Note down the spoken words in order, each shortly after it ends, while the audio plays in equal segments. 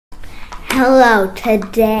Hello,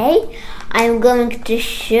 today I'm going to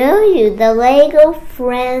show you the Lego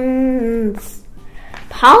Friends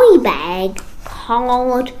polybag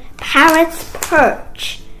called Parrot's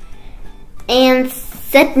Perch and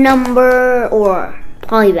set number or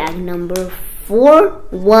polybag number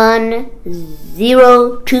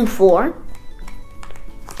 41024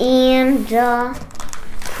 and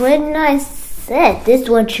pretty nice set. This is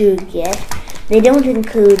what you get. They don't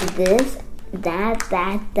include this, that,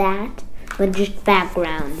 but just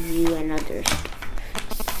background view and others.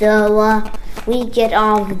 So we get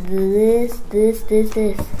all of this.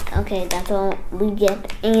 Okay, that's all we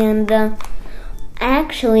get. And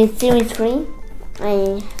actually, series 3,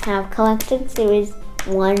 I have collected series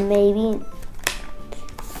 1 maybe.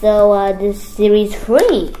 So this series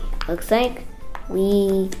 3 looks like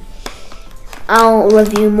I'll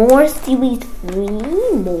review more series 3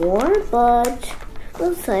 but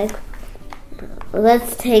looks like.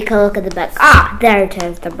 Let's take a look at the back. Ah, there it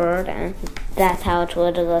is, the bird, and that's how it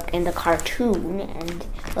would look in the cartoon. And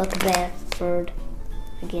look there, bird.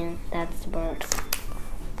 Again, that's the bird.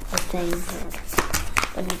 The same bird.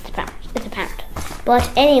 But it's a parrot. It's a parrot.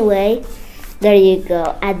 But anyway, there you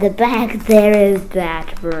go. At the back, there is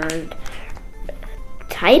that bird.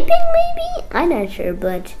 Typing, maybe? I'm not sure,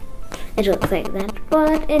 but it looks like that.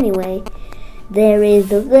 But anyway, there is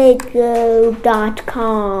the Lego.com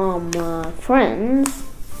friends,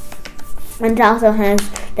 and it also has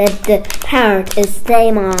that the parrot is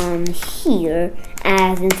same on here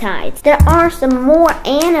as inside. There are some more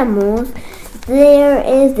animals. There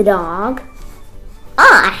is the dog.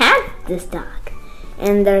 I have this dog.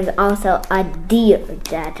 And there's also a deer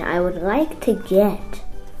that I would like to get.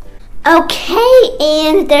 Okay,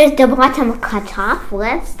 and there's the bottom cut off.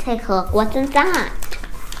 Let's take a look what's inside.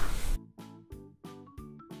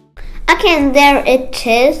 Okay, and there it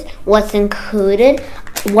is, what's included.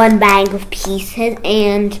 1 bag of pieces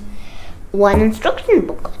and 1 instruction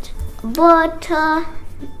booklet. But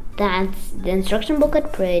that's the instruction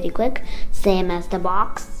booklet, pretty quick. Same as the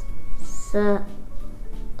box. So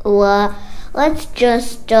let's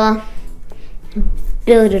just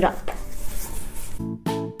build it up.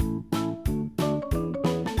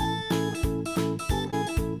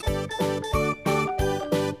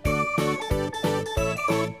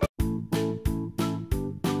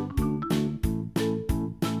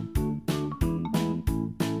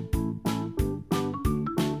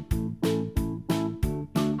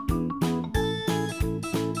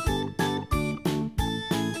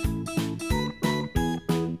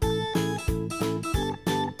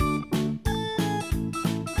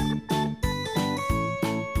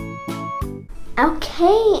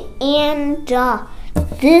 Okay, and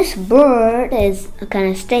this bird is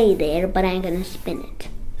gonna stay there, but I'm gonna spin it.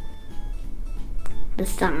 The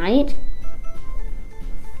side.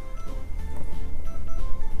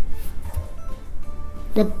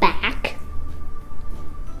 The back.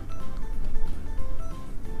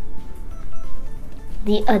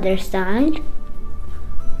 The other side.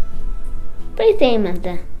 Pretty same as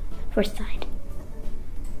the first side.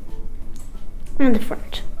 And the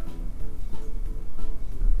front.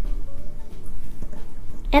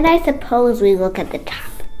 And I suppose we look at the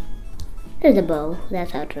top. There's a bow.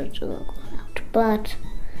 That's how it would look out. But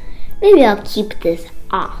maybe I'll keep this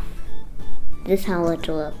off. This is how it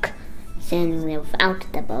will look standing there without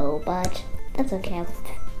the bow. But that's okay. I'll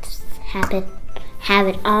just have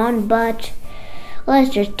it on. But let's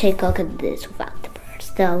just take a look at this without the bird.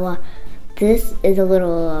 So this is a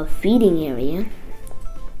little feeding area.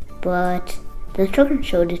 But the instructions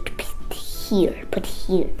showed it to put here. Put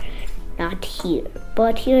here. Not here,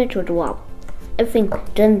 but here it would wobble. Everything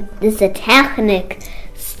done. This is a Technic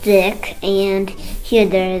stick, and here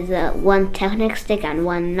there is 1 Technic stick and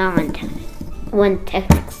 1 non-Technic. 1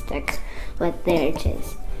 Technic stick, but there it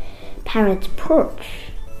is. Parrot's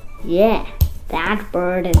Perch. Yeah, that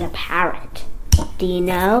bird is a parrot. Do you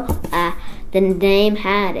know? The name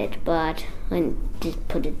had it, but I just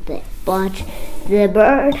put it there. But the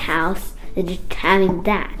birdhouse is just having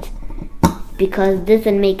that, because this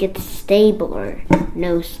would make it stabler,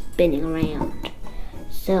 no spinning around.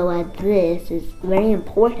 So this is very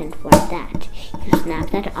important for that. You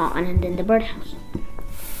snap that on and then the birdhouse.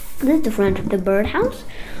 This is the front of the birdhouse.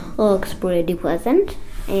 Looks pretty pleasant.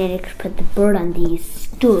 And you can put the bird on these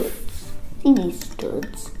studs. See these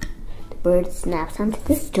studs? The bird snaps onto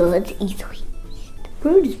the studs easily. The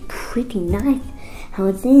bird is pretty nice how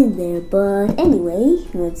it's in there, but anyway,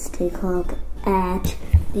 let's take a look at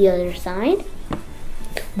the other side,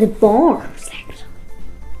 the bar section,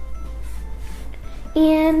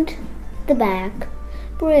 and the back.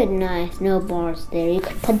 Pretty nice, no bars there. You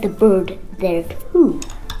could put the bird there too.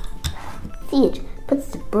 see it. Puts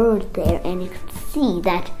the bird there, and you can see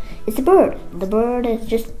that it's a bird. The bird is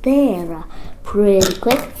just there, pretty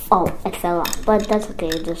quick. Oh, it fell off, but that's okay.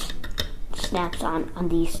 It just snaps on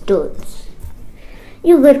these studs.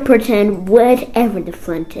 You would pretend whatever the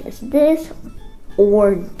front is, this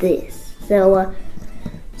or this.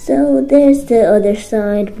 So there's the other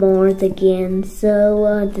side board again.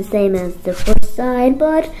 So the same as the first side,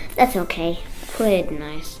 but that's okay. Pretty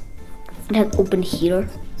nice. It has open here,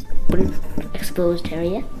 open exposed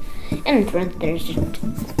area, and in front there's just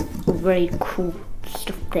very cool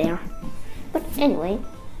stuff there. But anyway,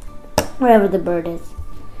 wherever the bird is,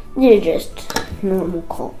 they're just normal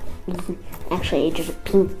color. Actually, just a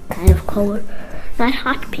pink kind of color, not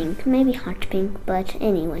hot pink, maybe hot pink, but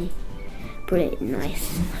anyway, pretty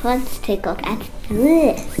nice. Let's take a look at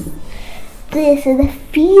this. This is the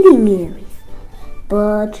feeding area,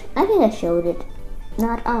 but I think I showed it.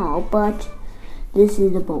 Not all, but this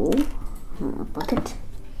is a bowl, a bucket,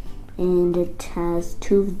 and it has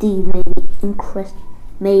two of these maybe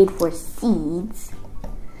made for seeds.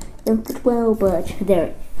 Don't fit well, but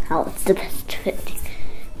they're how it's the best fitting.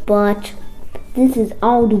 But this is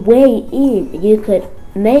all the way in. You could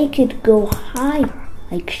make it go higher,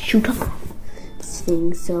 like shoot up this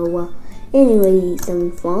thing. So anyway,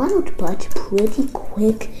 some fallout, but pretty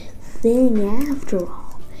quick thing after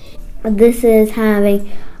all. This is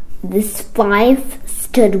having this 5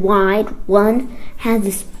 stud wide. One has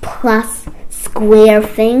this plus square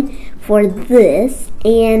thing for this,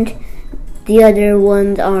 and the other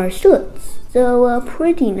ones are studs. So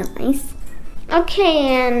pretty nice.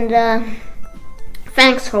 Okay, and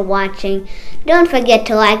thanks for watching. Don't forget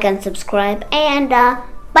to like and subscribe, and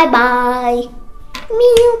bye-bye.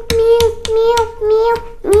 Meow, meow, meow, meow,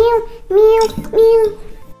 meow, meow, meow.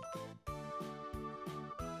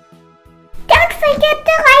 Don't forget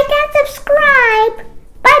to like and subscribe.